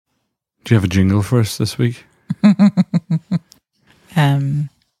Do you have a jingle for us this week? That's a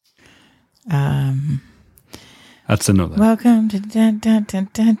no. Then. Welcome to dun, dun, dun,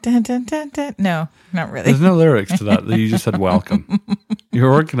 dun, dun, dun, dun, dun. No, not really. There's no lyrics to that. You just said welcome.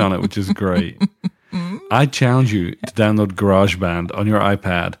 You're working on it, which is great. I challenge you to download GarageBand on your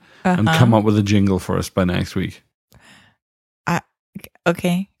iPad and come up with a jingle for us by next week.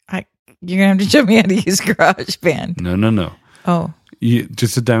 Okay. You're going to have to show me how to use GarageBand. No. Oh.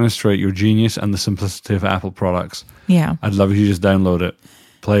 Just to demonstrate your genius and the simplicity of Apple products. Yeah. I'd love if you just download it,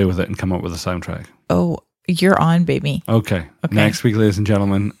 play with it, and come up with a soundtrack. Oh, you're on, baby. Okay. Next week, ladies and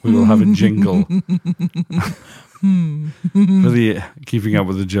gentlemen, we will have a jingle for the Keeping Up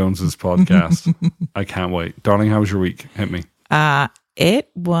with the Joneses podcast. I can't wait. Darling, how was your week? Hit me. It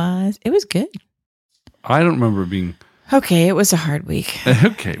was good. I don't remember it being... Okay, it was a hard week.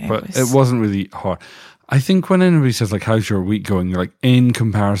 Okay, it wasn't really hard. I think when anybody says, like, how's your week going? You're like, in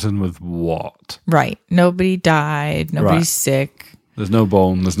comparison with what? Right. Nobody died. Nobody's sick. There's no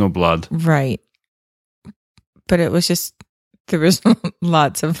bone. There's no blood. Right. But it was just, there was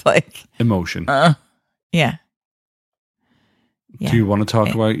lots of like... Emotion. Yeah. Do you want to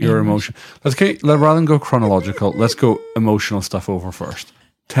talk about your emotion? Rather than go chronological, let's go emotional stuff over first.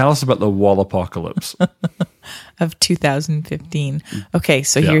 Tell us about the wall apocalypse. Of 2015. Okay,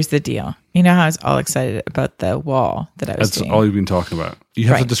 so here's the deal. You know how I was all excited about the wall that I was doing? That's all you've been talking about. You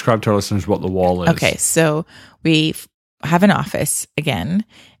have to describe to our listeners what the wall is. Okay, so we have an office again.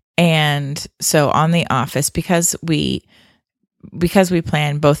 And so on the office, because we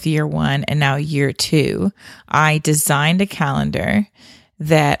plan both year one and now year two, I designed a calendar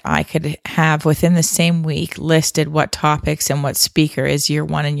that I could have within the same week listed what topics and what speaker is year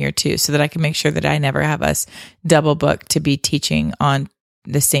one and year two, so that I can make sure that I never have us double booked to be teaching on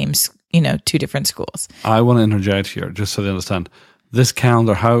the same, two different schools. I want to interject here just so they understand. This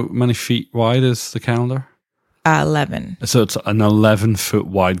calendar, how many feet wide is the calendar? 11. So it's an 11-foot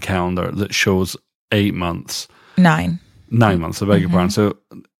wide calendar that shows 8 months. 9 months, I beg your pardon. So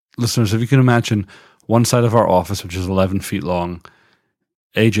listeners, if you can imagine one side of our office, which is 11 feet long,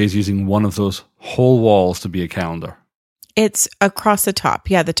 AJ's using one of those whole walls to be a calendar. It's across the top.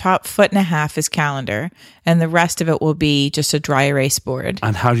 Yeah, the top 1.5 feet is calendar, and the rest of it will be just a dry erase board.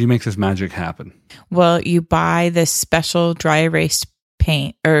 And how do you make this magic happen? Well, you buy this special dry erase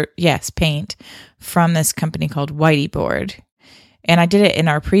paint from this company called Whitey Board. And I did it in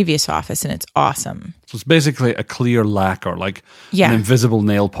our previous office, and it's awesome. So it's basically a clear lacquer, like an invisible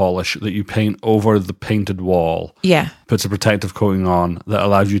nail polish that you paint over the painted wall. Yeah. Puts a protective coating on that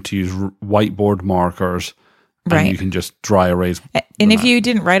allows you to use whiteboard markers, and you can just dry erase. And if you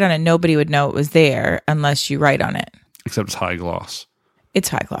didn't write on it, nobody would know it was there unless you write on it. Except it's high gloss. It's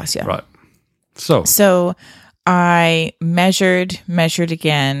high gloss, yeah. Right. So I measured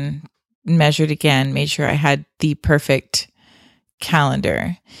again, made sure I had the perfect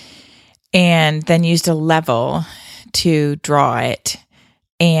calendar, and then used a level to draw it.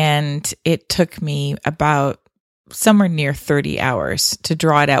 And it took me about somewhere near 30 hours to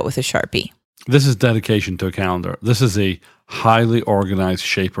draw it out with a Sharpie. This is dedication to a calendar. This is a highly organized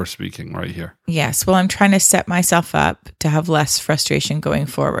shaper speaking right here. Yes. Well, I'm trying to set myself up to have less frustration going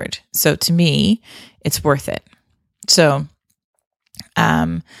forward. So to me, it's worth it. So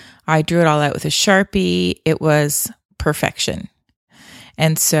I drew it all out with a Sharpie. It was perfection.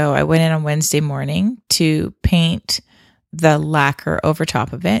 And so I went in on Wednesday morning to paint the lacquer over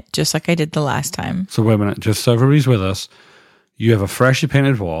top of it, just like I did the last time. So wait a minute, just so everybody's with us, you have a freshly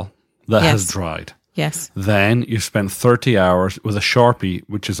painted wall that has dried. Yes. Then you spent 30 hours with a Sharpie,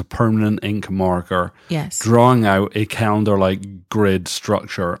 which is a permanent ink marker, drawing out a calendar-like grid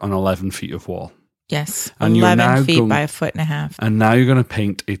structure on 11 feet of wall. Yes, and 11 feet by 1.5 feet. And now you're going to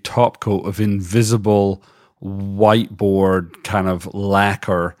paint a top coat of invisible whiteboard kind of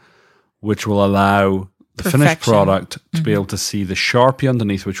lacquer, which will allow the finished product to be able to see the Sharpie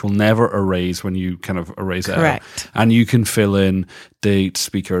underneath, which will never erase when you kind of erase it out. And you can fill in dates,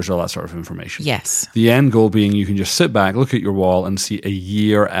 speakers, all that sort of information. Yes. The end goal being you can just sit back, look at your wall, and see a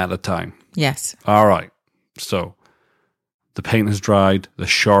year at a time. Yes. All right. So the paint has dried, the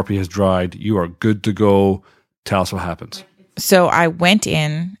Sharpie has dried, you are good to go. Tell us what happens. So I went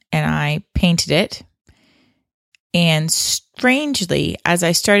in and I painted it. And strangely, as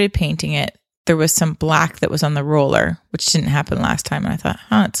I started painting it, there was some black that was on the roller, which didn't happen last time. And I thought,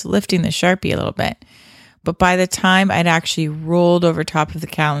 it's lifting the Sharpie a little bit. But by the time I'd actually rolled over top of the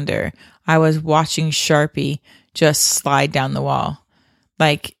calendar, I was watching Sharpie just slide down the wall.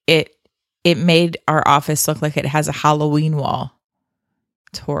 Like it made our office look like it has a Halloween wall.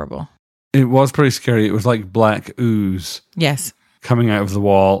 It's horrible. It was pretty scary. It was like black ooze. Yes. coming out of the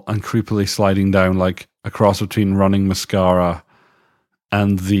wall and creepily sliding down like a cross between Running Mascara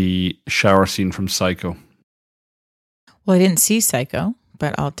and the shower scene from Psycho. Well, I didn't see Psycho,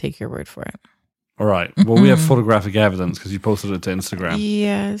 but I'll take your word for it. All right. Well, we have photographic evidence because you posted it to Instagram.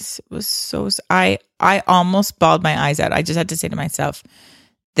 Yes, it was so. I almost bawled my eyes out. I just had to say to myself,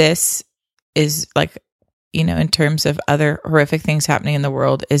 "This is like, in terms of other horrific things happening in the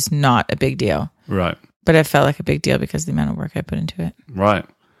world, is not a big deal." Right. But it felt like a big deal because of the amount of work I put into it. Right.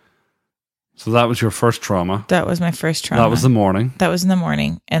 So that was your first trauma. That was my first trauma. That was the morning. That was in the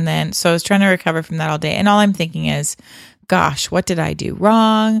morning, and then so I was trying to recover from that all day, and all I'm thinking is, gosh, what did I do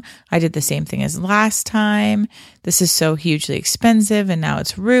wrong? I did the same thing as last time. This is so hugely expensive and now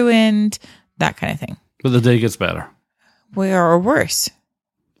it's ruined. That kind of thing. But the day gets better. Or worse.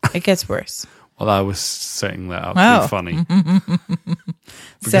 It gets worse. Well, I was saying that to be funny.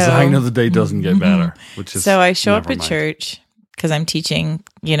 Because I know the day doesn't get better. Which is so I show up at church because I'm teaching,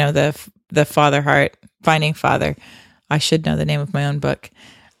 the Father Heart, Finding Father. I should know the name of my own book.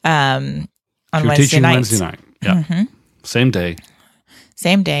 On Wednesday night. Wednesday night. Yeah. Mm-hmm. Same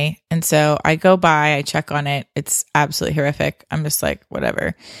day. And so I go by, I check on it. It's absolutely horrific. I'm just like,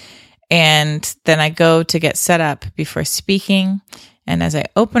 whatever. And then I go to get set up before speaking. And as I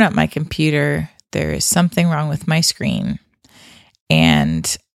open up my computer, there is something wrong with my screen.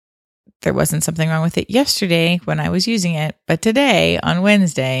 And there wasn't something wrong with it yesterday when I was using it. But today, on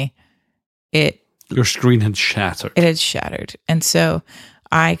Wednesday, your screen had shattered. It had shattered. And so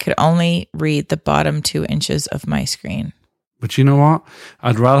I could only read the bottom 2 inches of my screen. But you know what?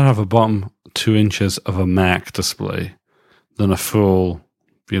 I'd rather have a bottom 2 inches of a Mac display than a full,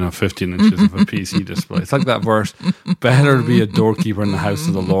 15 inches of a PC display. It's like that verse, better to be a doorkeeper in the house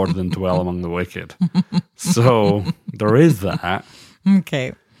of the Lord than dwell among the wicked. So there is that.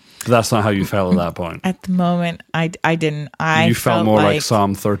 Okay. But that's not how you felt at that point. At the moment, I didn't. You felt more like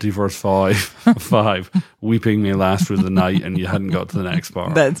Psalm 30, verse 5, weeping may last through the night, and you hadn't got to the next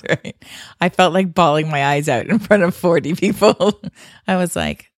part. That's right. I felt like bawling my eyes out in front of 40 people. I was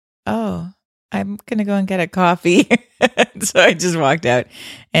like, oh, I'm going to go and get a coffee. So I just walked out,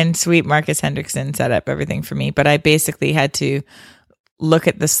 and sweet Marcus Hendrickson set up everything for me. But I basically had to look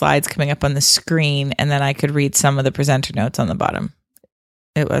at the slides coming up on the screen, and then I could read some of the presenter notes on the bottom.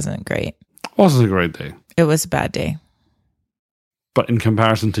 It wasn't great. It wasn't a great day. It was a bad day. But in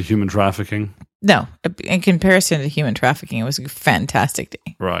comparison to human trafficking? No. In comparison to human trafficking, it was a fantastic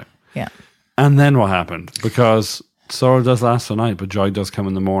day. Right. Yeah. And then what happened? Because sorrow does last the night, but joy does come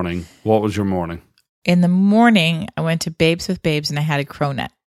in the morning. What was your morning? In the morning, I went to Babes with Babes and I had a cronut.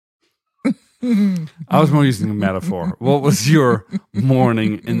 I was more using a metaphor. What was your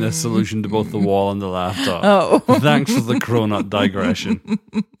morning in the solution to both the wall and the laptop? Oh. Thanks for the cronut digression.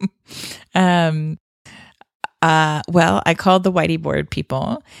 Well, I called the Whitey Board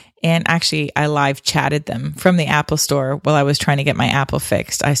people, and actually I live chatted them from the Apple store while I was trying to get my Apple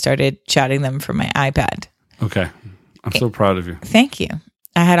fixed. I started chatting them from my iPad. Okay. I'm so proud of you. Thank you.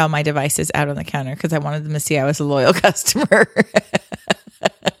 I had all my devices out on the counter because I wanted them to see I was a loyal customer.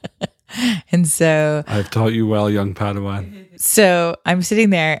 And so I've taught you well, young Padawan. So I'm sitting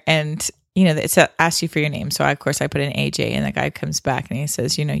there and, it asks you for your name. So of course I put in AJ, and the guy comes back and he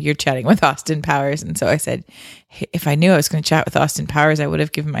says, you're chatting with Austin Powers. And so I said, hey, if I knew I was going to chat with Austin Powers, I would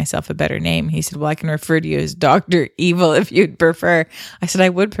have given myself a better name. He said, well, I can refer to you as Dr. Evil if you'd prefer. I said, I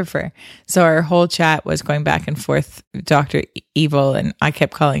would prefer. So our whole chat was going back and forth, Dr. Evil. And I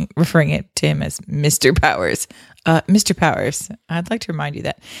kept referring it to him as Mr. Powers. Mr. Powers. I'd like to remind you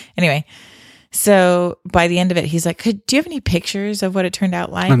that. Anyway, so by the end of it, he's like, do you have any pictures of what it turned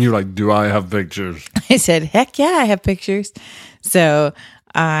out like? And you're like, do I have pictures? I said, heck yeah, I have pictures. So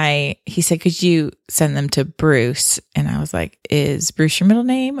he said, could you send them to Bruce? And I was like, is Bruce your middle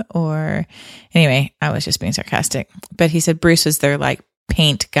name? Or anyway, I was just being sarcastic. But he said Bruce was their like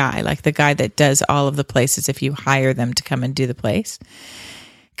paint guy, like the guy that does all of the places if you hire them to come and do the place.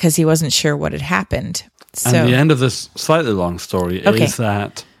 Because he wasn't sure what had happened. So, and the end of this slightly long story is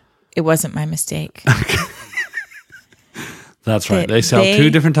that it wasn't my mistake. That's right. They sell 2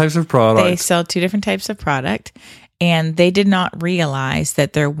 different types of product. They sell 2 different types of product, and they did not realize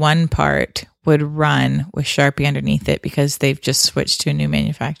that their one part would run with Sharpie underneath it because they've just switched to a new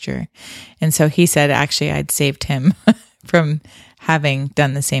manufacturer. And so he said, actually, I'd saved him from having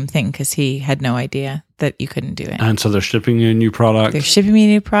done the same thing because he had no idea that you couldn't do it. And so they're shipping you a new product. They're shipping me a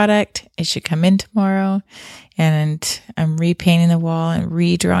new product. It should come in tomorrow. And I'm repainting the wall and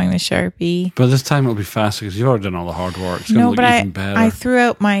redrawing the Sharpie. But this time it'll be faster because you've already done all the hard work. It's going to look even better. I threw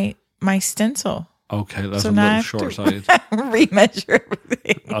out my stencil. Okay, that's a little short-sighted. Remeasure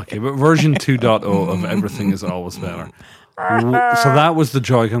everything. Okay, but version 2.0 of everything is always better. So that was the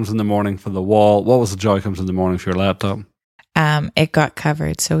Joy Comes in the Morning for the wall. What was the Joy Comes in the Morning for your laptop? It got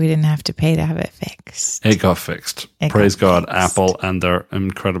covered, so we didn't have to pay to have it fixed. It got fixed. Praise God, Apple and their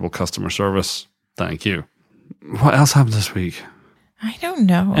incredible customer service. Thank you. What else happened this week? I don't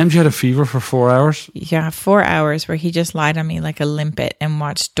know. MJ had a fever for 4 hours? Yeah, 4 hours where he just lied on me like a limpet and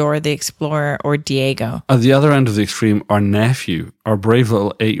watched Dora the Explorer or Diego. At the other end of the extreme, our nephew, our brave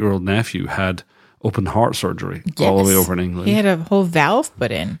little 8-year-old nephew, had open heart surgery all the way over in England. He had a whole valve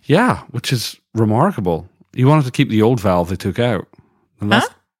put in. Yeah, which is remarkable. He wanted to keep the old valve they took out. And that's,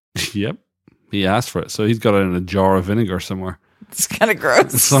 Yep. He asked for it. So he's got it in a jar of vinegar somewhere. It's kind of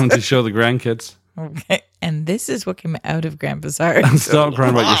gross. It's something to show the grandkids. Okay. And this is what came out of Grandpa's heart. And stop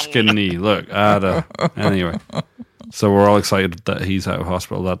crying about your skin knee. Look, anyway. So we're all excited that he's out of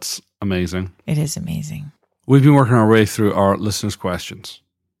hospital. That's amazing. It is amazing. We've been working our way through our listeners' questions.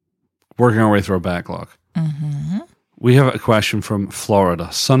 Working our way through our backlog. Mm-hmm. We have a question from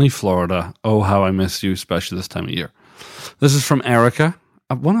Florida. Sunny Florida. Oh, how I miss you, especially this time of year. This is from Erica,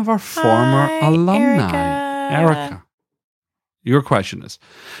 one of our former alumni. Erica. Your question is,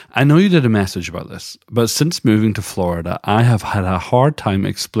 I know you did a message about this, but since moving to Florida, I have had a hard time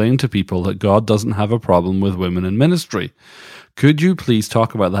explaining to people that God doesn't have a problem with women in ministry. Could you please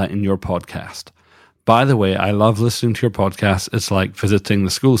talk about that in your podcast? By the way, I love listening to your podcast. It's like visiting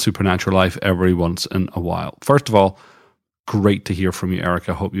the School of Supernatural Life every once in a while. First of all, great to hear from you,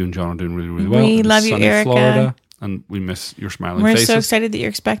 Erica. Hope you and John are doing really, really well. We love you, Erica. Florida, and we miss your smiling faces. We're so excited that you're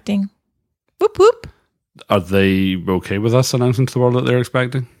expecting. Whoop, whoop. Are they okay with us announcing to the world that they're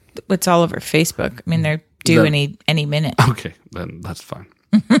expecting? It's all over Facebook. I mean, they're due any minute. Okay, then that's fine.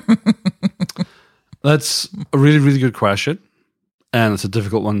 That's a really, really good question. And it's a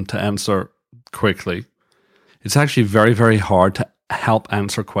difficult one to answer quickly. It's actually very, very hard to help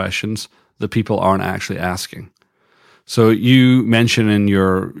answer questions that people aren't actually asking. So you mention in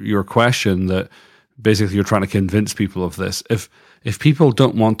your question that basically you're trying to convince people of this. If people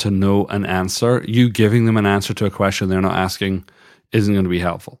don't want to know an answer, you giving them an answer to a question they're not asking isn't going to be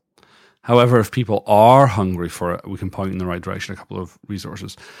helpful. However, if people are hungry for it, we can point in the right direction, a couple of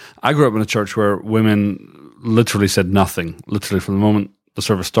resources. I grew up in a church where women literally said nothing. Literally from the moment the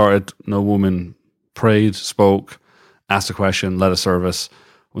service started, no woman prayed, spoke, asked a question, led a service.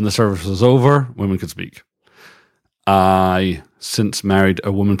 When the service was over, women could speak. I since married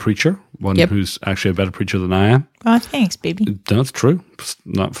a woman preacher, one who's actually a better preacher than I am. Oh, thanks, baby. That's true. It's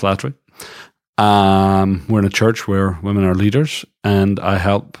not flattery. We're in a church where women are leaders, and I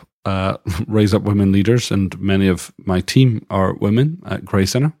help raise up women leaders, and many of my team are women at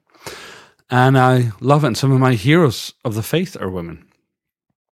Grace Center. And I love it, and some of my heroes of the faith are women.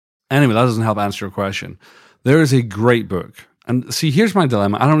 Anyway, that doesn't help answer your question. There is a great book. And see, here's my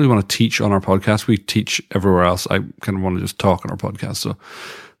dilemma. I don't really want to teach on our podcast. We teach everywhere else. I kind of want to just talk on our podcast. So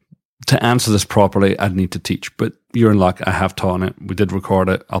to answer this properly, I'd need to teach. But you're in luck. I have taught it. We did record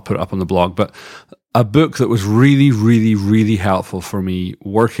it. I'll put it up on the blog. But a book that was really, really, really helpful for me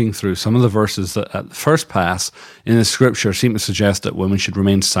working through some of the verses that at first pass in the scripture seem to suggest that women should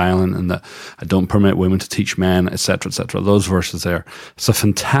remain silent and that I don't permit women to teach men, etc., etc. Those verses there. It's a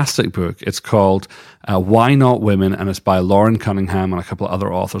fantastic book. It's called Why Not Women, and it's by Lauren Cunningham and a couple of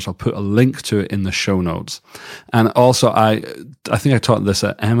other authors. I'll put a link to it in the show notes. And also, I think I taught this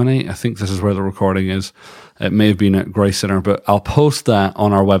at Emily. I think this is where the recording is. It may have been at Grace Center, but I'll post that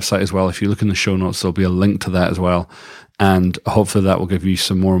on our website as well. If you look in the show notes, there'll be a link to that as well. And hopefully that will give you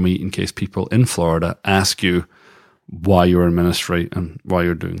some more meat in case people in Florida ask you why you're in ministry and why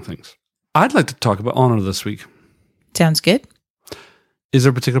you're doing things. I'd like to talk about honor this week. Sounds good. Is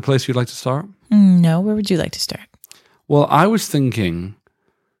there a particular place you'd like to start? No, where would you like to start? Well, I was thinking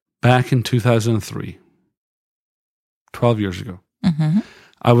back in 2003, 12 years ago,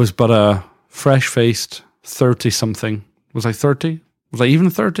 I was but a fresh-faced 30-something. Was I 30? Was I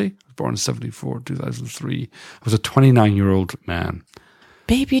even 30? I was born in 74, 2003. I was a 29-year-old man.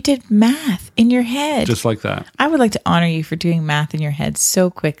 Babe, you did math in your head. Just like that. I would like to honor you for doing math in your head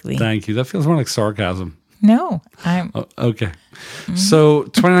so quickly. Thank you. That feels more like sarcasm. No, I'm... Oh, okay. So,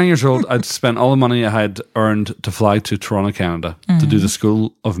 29 years old, I'd spent all the money I had earned to fly to Toronto, Canada to do the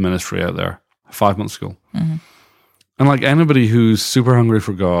School of Ministry out there. A 5-month school. And like anybody who's super hungry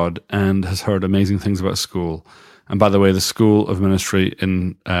for God and has heard amazing things about school, and by the way, the School of Ministry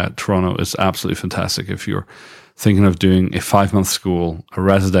in Toronto is absolutely fantastic. If you're thinking of doing a 5-month school, a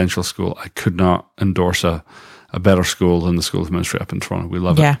residential school, I could not endorse a better school than the School of Ministry up in Toronto. We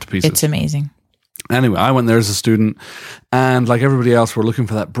love it to pieces. It's amazing. Anyway, I went there as a student, and like everybody else, we're looking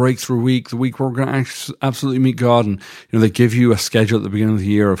for that breakthrough week, the week where we're going to absolutely meet God. And, they give you a schedule at the beginning of the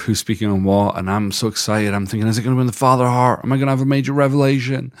year of who's speaking on what. And I'm so excited. I'm thinking, is it going to be on the Father heart? Am I going to have a major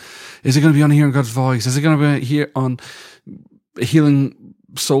revelation? Is it going to be on hearing God's voice? Is it going to be here on healing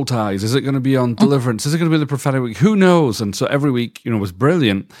soul ties? Is it going to be on deliverance? Is it going to be the prophetic week? Who knows? And so every week, was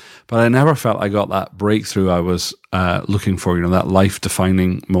brilliant, but I never felt I got that breakthrough I was looking for, that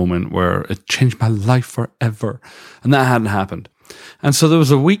life-defining moment where it changed my life forever. And that hadn't happened. And so there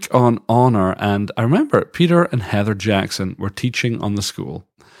was a week on honor, and I remember Peter and Heather Jackson were teaching on the school,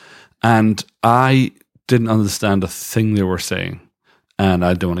 and I didn't understand a thing they were saying. And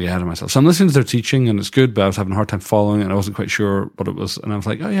I don't want to get ahead of myself. So I'm listening to their teaching, and it's good, but I was having a hard time following it, and I wasn't quite sure what it was. And I was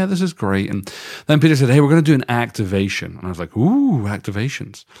like, oh yeah, this is great. And then Peter said, hey, we're going to do an activation. And I was like, ooh,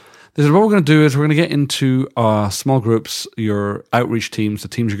 activations. They said, what we're going to do is we're going to get into small groups, your outreach teams, the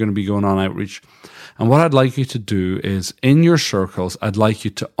teams you're going to be going on outreach. And what I'd like you to do is, in your circles, I'd like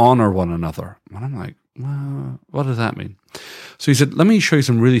you to honor one another. And I'm like, well, what does that mean? So he said, let me show you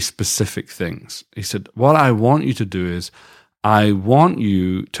some really specific things. He said, what I want you to do is, I want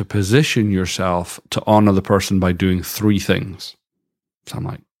you to position yourself to honor the person by doing 3 things. So I'm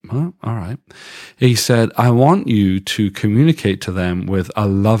like, well, all right. He said, I want you to communicate to them with a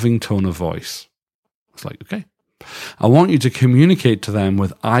loving tone of voice. I was like, okay. I want you to communicate to them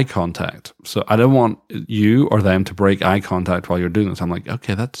with eye contact. So I don't want you or them to break eye contact while you're doing this. I'm like,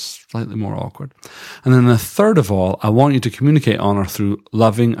 okay, that's slightly more awkward. And then the third of all, I want you to communicate honor through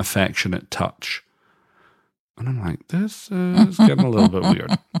loving, affectionate touch. And I'm like, this is getting a little bit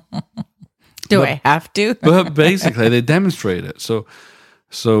weird. I have to? But basically, they demonstrate it.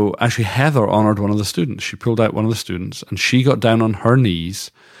 So actually, Heather honored one of the students. She pulled out one of the students, and she got down on her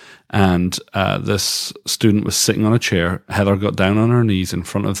knees, and this student was sitting on a chair. Heather got down on her knees in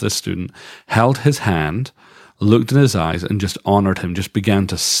front of this student, held his hand, looked in his eyes, and just honored him, just began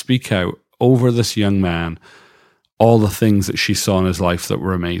to speak out over this young man all the things that she saw in his life that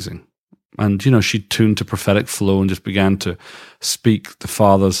were amazing. And, she tuned to prophetic flow and just began to speak the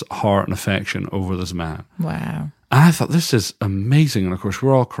Father's heart and affection over this man. Wow. And I thought, this is amazing. And of course,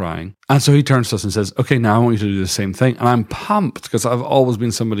 we're all crying. And so he turns to us and says, okay, now I want you to do the same thing. And I'm pumped because I've always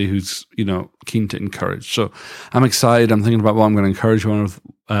been somebody who's, keen to encourage. So I'm excited. I'm thinking about what I'm going to encourage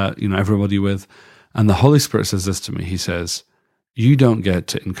everybody with. And the Holy Spirit says this to me. He says, you don't get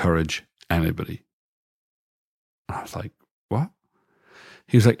to encourage anybody. And I was like, what?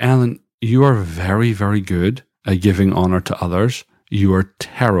 He was like, Alan, you are very, very good at giving honor to others. You are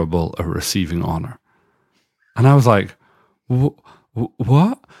terrible at receiving honor. And I was like, what?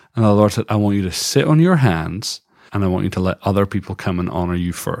 And the Lord said, I want you to sit on your hands, and I want you to let other people come and honor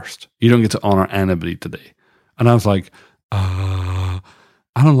you first. You don't get to honor anybody today. And I was like, I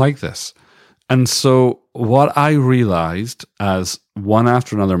don't like this. And so what I realized, as one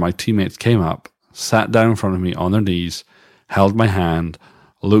after another, my teammates came up, sat down in front of me on their knees, held my hand,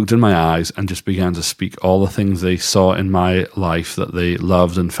 looked in my eyes, and just began to speak all the things they saw in my life that they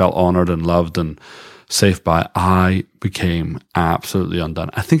loved and felt honored and loved and safe by. I became absolutely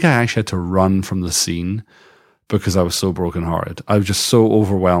undone. I think I actually had to run from the scene because I was so brokenhearted. I was just so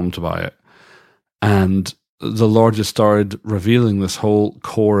overwhelmed by it. And the Lord just started revealing this whole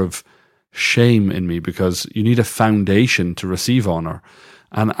core of shame in me, because you need a foundation to receive honor.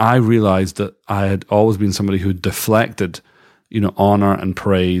 And I realized that I had always been somebody who deflected honor and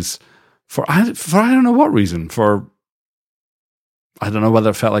praise for I don't know what reason. I don't know whether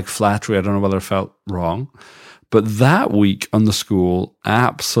it felt like flattery. I don't know whether it felt wrong. But that week on the school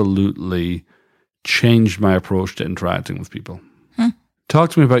absolutely changed my approach to interacting with people.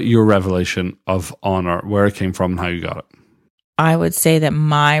 Talk to me about your revelation of honor, where it came from and how you got it. I would say that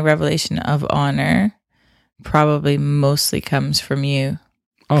my revelation of honor probably mostly comes from you.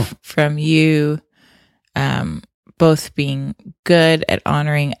 Oh. From you both being good at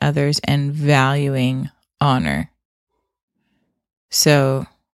honoring others and valuing honor. So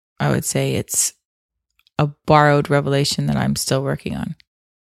I would say it's a borrowed revelation that I'm still working on.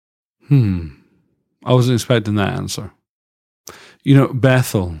 I wasn't expecting that answer.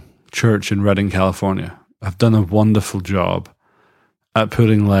 Bethel Church in Redding, California, have done a wonderful job at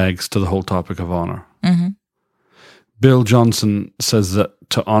putting legs to the whole topic of honor. Mm-hmm. Bill Johnson says that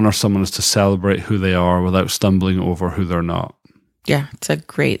to honor someone is to celebrate who they are without stumbling over who they're not. Yeah, it's a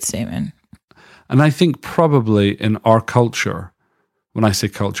great statement. And I think probably in our culture, when I say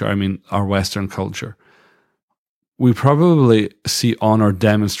culture, I mean our Western culture, we probably see honor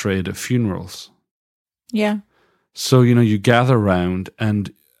demonstrated at funerals. Yeah. So, you gather around,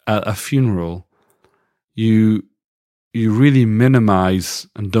 and at a funeral, you you really minimize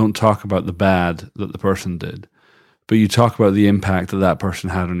and don't talk about the bad that the person did, but you talk about the impact that that person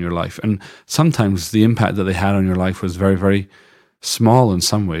had on your life. And sometimes the impact that they had on your life was very, very small in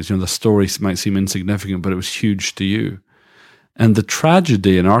some ways. The story might seem insignificant, but it was huge to you. And the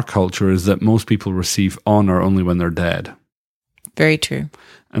tragedy in our culture is that most people receive honor only when they're dead. Very true.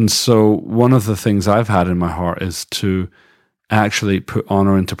 And so one of the things I've had in my heart is to actually put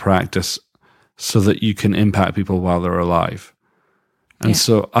honor into practice so that you can impact people while they're alive. And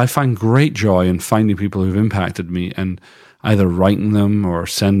so I find great joy in finding people who've impacted me and either writing them or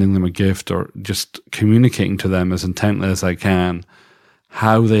sending them a gift or just communicating to them as intently as I can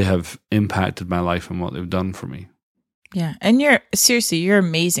how they have impacted my life and what they've done for me. Yeah. And you're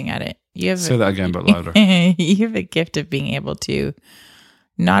amazing at it. Say that again, but louder. You have a gift of being able to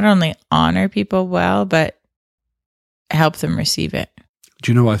not only honor people well, but help them receive it.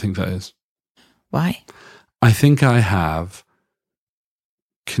 Do you know what I think that is? Why? I think I have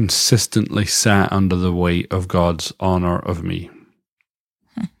consistently sat under the weight of God's honor of me.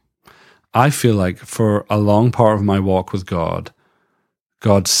 I feel like for a long part of my walk with God,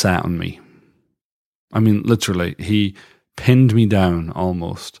 God sat on me. I mean, literally, he pinned me down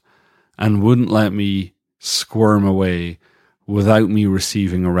almost and wouldn't let me squirm away without me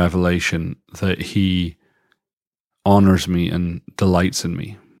receiving a revelation that he honors me and delights in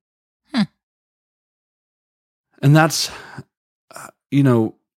me. And that's,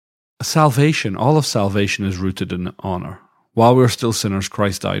 salvation, all of salvation is rooted in honor. While we're still sinners,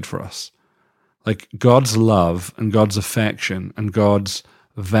 Christ died for us. Like God's love and God's affection and God's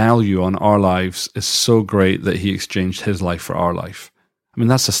value on our lives is so great that he exchanged his life for our life. I mean,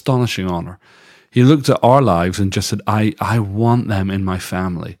 that's astonishing honor. He looked at our lives and just said, I want them in my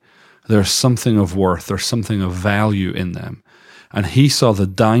family. There's something of worth, there's something of value in them. And he saw the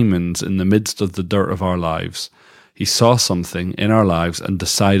diamonds in the midst of the dirt of our lives. He saw something in our lives and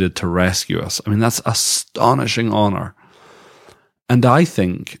decided to rescue us. I mean, that's astonishing honor. And I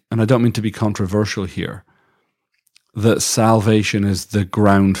think, and I don't mean to be controversial here, that salvation is the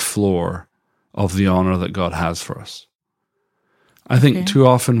ground floor of the honor that God has for us. I think too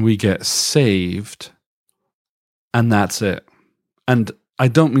often we get saved and that's it. And I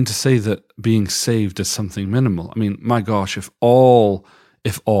don't mean to say that being saved is something minimal. I mean, my gosh, if all,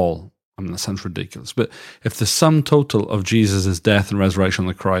 I mean, that sounds ridiculous, but if the sum total of Jesus' death and resurrection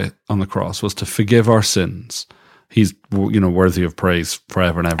on the cross was to forgive our sins, he's, worthy of praise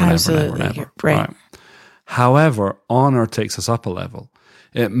forever and ever and ever and ever. Right. However, honor takes us up a level.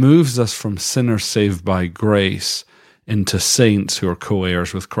 It moves us from sinners saved by grace into saints who are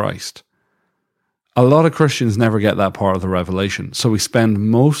co-heirs with Christ. A lot of Christians never get that part of the revelation. So we spend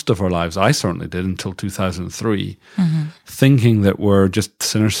most of our lives, I certainly did until 2003, thinking that we're just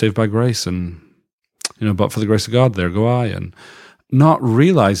sinners saved by grace and, but for the grace of God, there go I. And not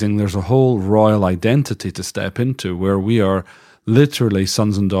realizing there's a whole royal identity to step into where we are literally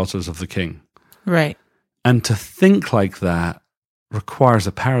sons and daughters of the King. Right. And to think like that requires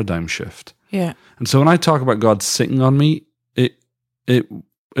a paradigm shift. Yeah. And so when I talk about God sitting on me,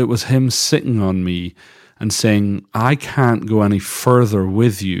 it was him sitting on me and saying, I can't go any further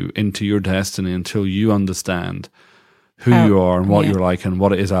with you into your destiny until you understand who you are and what you're like and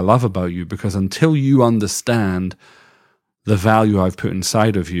what it is I love about you. Because until you understand the value I've put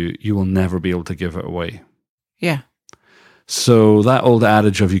inside of you, you will never be able to give it away. Yeah. So that old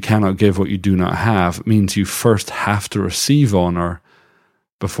adage of you cannot give what you do not have means you first have to receive honor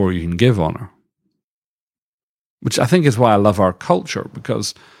before you can give honor. Which I think is why I love our culture,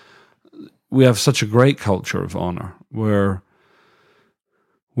 because we have such a great culture of honor where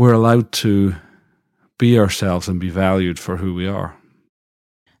we're allowed to be ourselves and be valued for who we are.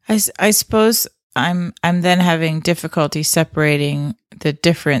 I suppose I'm then having difficulty separating the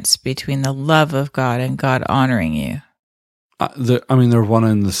difference between the love of God and God honoring you. They're one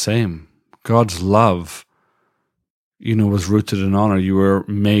and the same. God's love, was rooted in honor. You were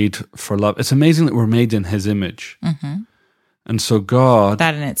made for love. It's amazing that we're made in his image. Mm-hmm. And so God...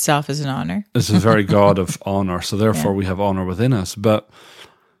 That in itself is an honor. is a very God of honor. So therefore we have honor within us. But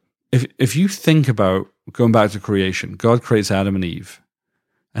if you think about going back to creation, God creates Adam and Eve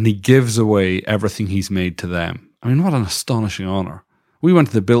and he gives away everything he's made to them. I mean, what an astonishing honor. We went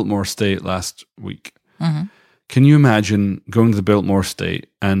to the Biltmore Estate last week. Mm-hmm. Can you imagine going to the Biltmore Estate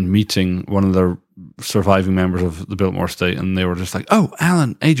and meeting one of the surviving members of the Biltmore Estate and they were just like, oh,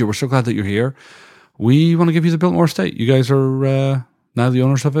 Alan, AJ, we're so glad that you're here. We want to give you the Biltmore Estate. You guys are now the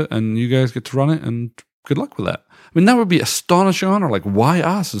owners of it and you guys get to run it and good luck with that. I mean, that would be astonishing honor. Like, why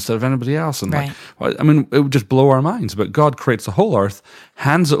us instead of anybody else? And it would just blow our minds. But God creates the whole earth,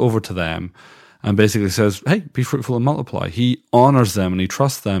 hands it over to them, and basically says, hey, be fruitful and multiply. He honors them and he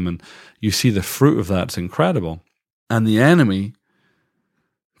trusts them, and you see the fruit of that. It's incredible. And the enemy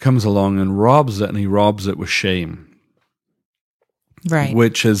comes along and robs it, and he robs it with shame. Right.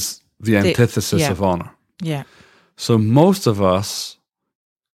 Which is the antithesis of honor. Yeah. So most of us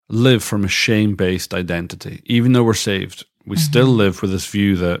live from a shame-based identity. Even though we're saved, we still live with this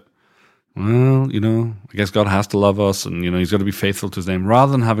view that, well, I guess God has to love us, and, he's got to be faithful to his name,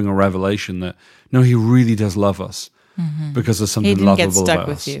 rather than having a revelation that, no, he really does love us because there's something lovable about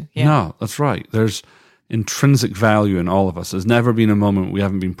us. You. Yeah. No, that's right. There's intrinsic value in all of us. There's never been a moment we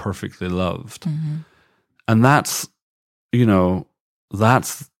haven't been perfectly loved. And that's,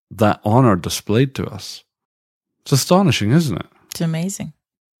 that's that honor displayed to us. It's astonishing, isn't it? It's amazing.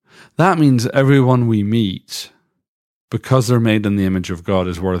 That means everyone we meet, because they're made in the image of God,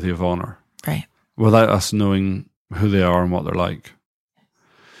 is worthy of honor. Right. Without us knowing who they are and what they're like.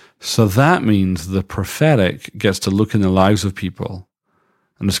 So that means the prophetic gets to look in the lives of people,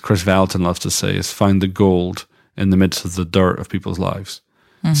 and as Chris Valentin loves to say, is find the gold in the midst of the dirt of people's lives.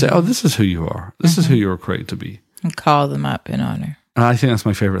 Say, oh, this is who you are. This is who you were created to be. And call them up in honor. And I think that's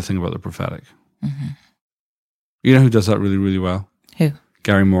my favorite thing about the prophetic. You know who does that really, really well? Who?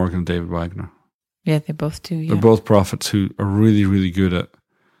 Gary Morgan and David Wagner. Yeah, they both do. Yeah. They're both prophets who are really, really good at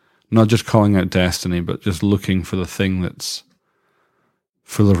not just calling out destiny, but just looking for the thing that's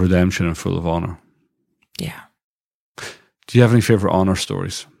full of redemption and full of honor. Yeah. Do you have any favorite honor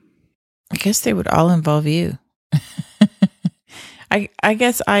stories? I guess they would all involve you. I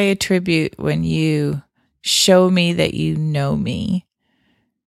guess I attribute when you show me that you know me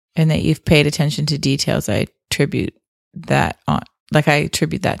and that you've paid attention to details, I attribute that on. Like, I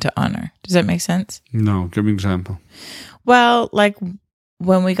attribute that to honor. Does that make sense? No, give me an example. Well, like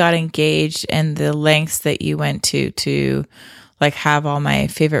when we got engaged and the lengths that you went to like have all my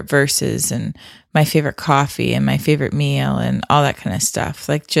favorite verses and my favorite coffee and my favorite meal and all that kind of stuff.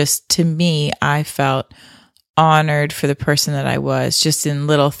 Like, just to me, I felt honored for the person that I was, just in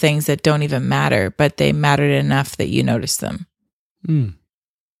little things that don't even matter, but they mattered enough that you noticed them. Does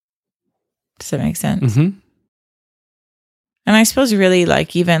that make sense? And I suppose really,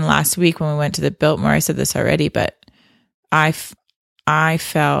 like, even last week when we went to the Biltmore, I said this already, but I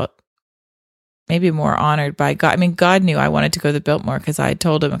felt maybe more honored by God. I mean, God knew I wanted to go to the Biltmore because I had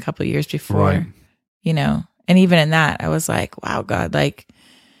told him a couple of years before, and even in that, I was like, wow, God, like,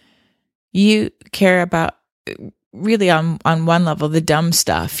 you care about really on one level, the dumb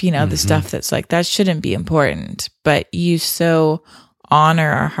stuff, the stuff that's like, that shouldn't be important, but you so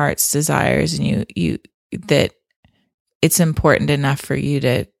honor our heart's desires, and you that it's important enough for you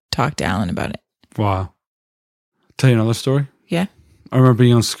to talk to Alan about it. Wow. Tell you another story? Yeah. I remember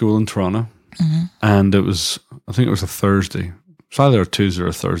being on school in Toronto, and I think it was a Thursday. It's either a Tuesday or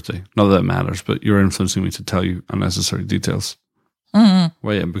a Thursday. Not that it matters, but you're influencing me to tell you unnecessary details.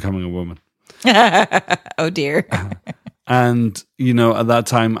 Wait, I'm becoming a woman. Oh, dear. And, at that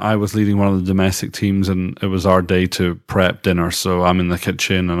time, I was leading one of the domestic teams, and it was our day to prep dinner. So I'm in the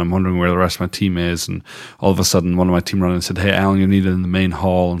kitchen, and I'm wondering where the rest of my team is. And all of a sudden, one of my team ran and said, hey, Alan, you're needed in the main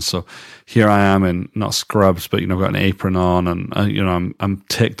hall. And so here I am in, not scrubs, but, I've got an apron on, and, I'm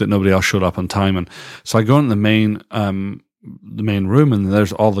ticked that nobody else showed up on time. And so I go into the main room, and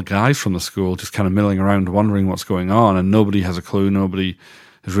there's all the guys from the school just kind of milling around, wondering what's going on. And nobody has a clue. Nobody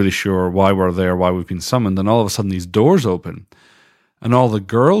is really sure why we're there, why we've been summoned. And all of a sudden these doors open, and all the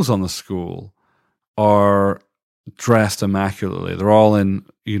girls on the school are dressed immaculately. They're all in,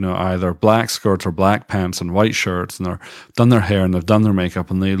 either black skirts or black pants and white shirts, and they've done their hair and they've done their makeup,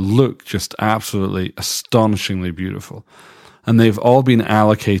 and they look just absolutely astonishingly beautiful. And they've all been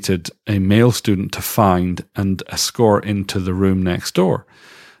allocated a male student to find and escort into the room next door.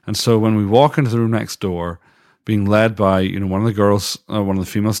 And so when we walk into the room next door, being led by, one of the girls, one of the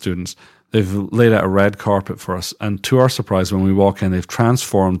female students, they've laid out a red carpet for us. And to our surprise, when we walk in, they've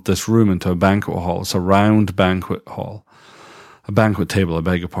transformed this room into a banquet hall. It's a round banquet hall, a banquet table, I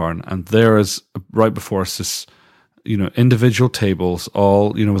beg your pardon. And there is, right before us, this, individual tables,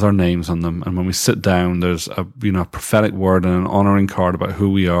 all, with our names on them. And when we sit down, there's a prophetic word and an honoring card about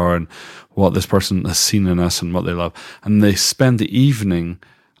who we are and what this person has seen in us and what they love. And they spend the evening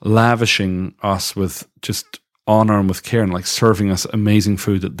lavishing us with just honor and with care, and like serving us amazing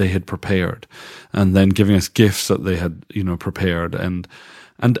food that they had prepared, and then giving us gifts that they had prepared. And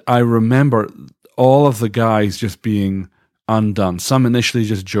I remember all of the guys just being undone. Some initially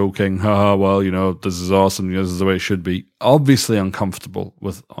just joking, this is awesome, this is the way it should be, obviously uncomfortable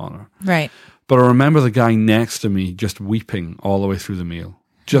with honor, right? But I remember the guy next to me just weeping all the way through the meal,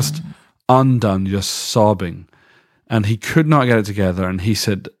 just undone, just sobbing. And he could not get it together. And he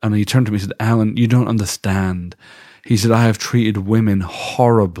said, and he turned to me and said, Alan, you don't understand. He said, I have treated women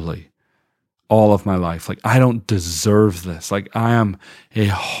horribly all of my life. Like, I don't deserve this. Like, I am a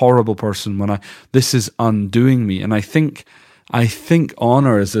horrible person this is undoing me. And I think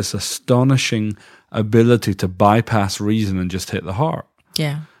honor is this astonishing ability to bypass reason and just hit the heart.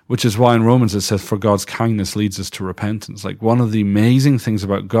 Yeah. Which is why in Romans it says, for God's kindness leads us to repentance. Like, one of the amazing things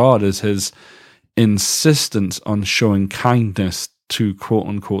about God is his insistence on showing kindness to quote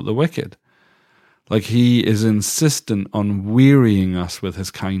unquote the wicked. Like, he is insistent on wearying us with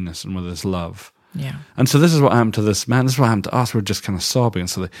his kindness and with his love. Yeah. And so this is what happened to this man. This is what happened to us. We're just kind of sobbing. And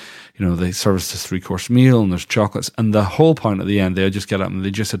so they serviced this 3-course meal and there's chocolates. And the whole point at the end, they just get up and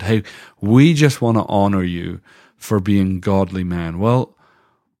they just said, hey, we just want to honor you for being godly men. Well,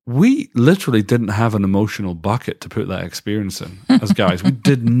 we literally didn't have an emotional bucket to put that experience in as guys. We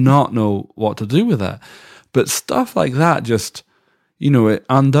did not know what to do with that. But stuff like that just, it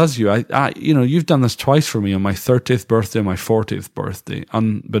undoes you. You've done this twice for me on my 30th birthday and my 40th birthday,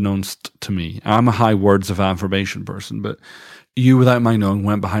 unbeknownst to me. I'm a high words of affirmation person, but you, without my knowing,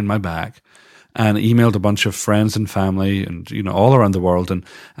 went behind my back and emailed a bunch of friends and family and, all around the world and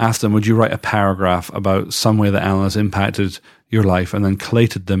asked them, would you write a paragraph about some way that Alan has impacted your life, and then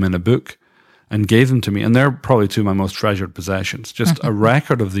collated them in a book and gave them to me. And they're probably two of my most treasured possessions, just a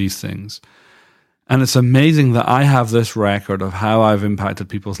record of these things. And it's amazing that I have this record of how I've impacted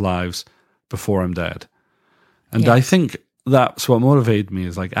people's lives before I'm dead. And I think that's what motivated me,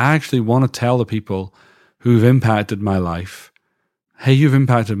 is like, I actually want to tell the people who've impacted my life, hey, you've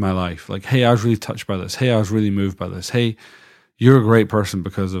impacted my life. Like, hey, I was really touched by this. Hey, I was really moved by this. Hey, you're a great person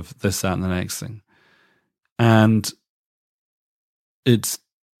because of this, that, and the next thing. And it's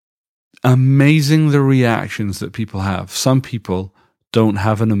amazing the reactions that people have. Some people don't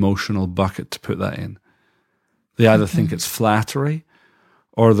have an emotional bucket to put that in. They either think it's flattery,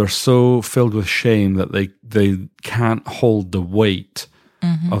 or they're so filled with shame that they can't hold the weight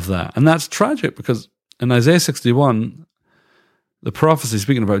of that. And that's tragic, because in Isaiah 61, the prophecy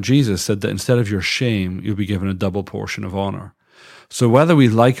speaking about Jesus said that instead of your shame, you'll be given a double portion of honor. So whether we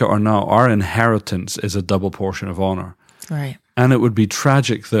like it or not, our inheritance is a double portion of honor. Right. And it would be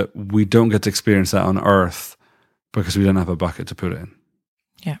tragic that we don't get to experience that on earth because we don't have a bucket to put it in.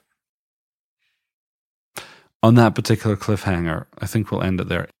 Yeah. On that particular cliffhanger, I think we'll end it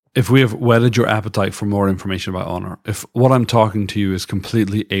there. If we have whetted your appetite for more information about honor, if what I'm talking to you is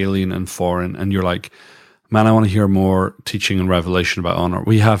completely alien and foreign, and you're like, man, I want to hear more teaching and revelation about honor,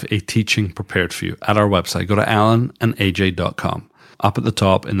 we have a teaching prepared for you at our website. Go to alanandaj.com. Up at the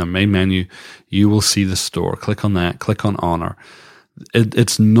top in the main menu, you will see the store. Click on that. Click on honor.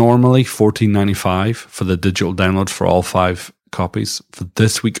 It's normally $14.95 for the digital download for all 5 copies. For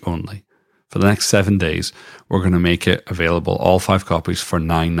this week only, for the next 7 days, we're going to make it available, all 5 copies, for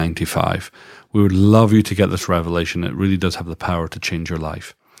 $9.95. We would love you to get this revelation. It really does have the power to change your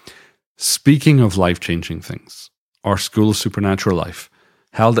life. Speaking of life-changing things, our School of Supernatural Life,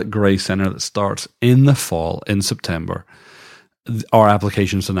 held at Grace Center, that starts in the fall, in September. Our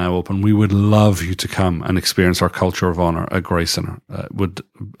applications are now open. We would love you to come and experience our culture of honor at Grace Center. It would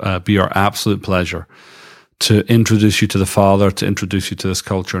be our absolute pleasure to introduce you to the Father, to introduce you to this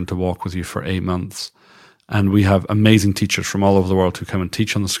culture, and to walk with you for 8 months. And we have amazing teachers from all over the world who come and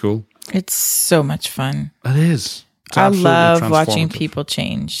teach on the school. It's so much fun. It is. I love watching people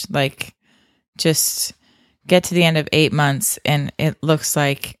change. Like, just get to the end of 8 months and it looks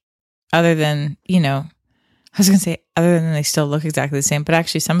like, other than they still look exactly the same, but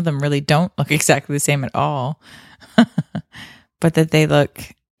actually some of them really don't look exactly the same at all. But that they look,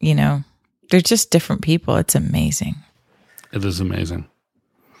 they're just different people. It's amazing. It is amazing.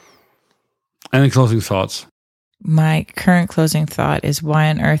 Any closing thoughts? My current closing thought is, why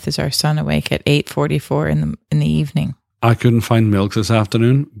on earth is our son awake at 8:44 in the evening? I couldn't find milk this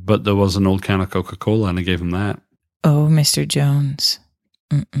afternoon, but there was an old can of Coca-Cola and I gave him that. Oh, Mr. Jones.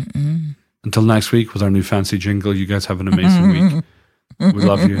 Until next week with our new fancy jingle, you guys have an amazing week. We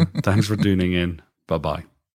love you. Thanks for tuning in. Bye-bye.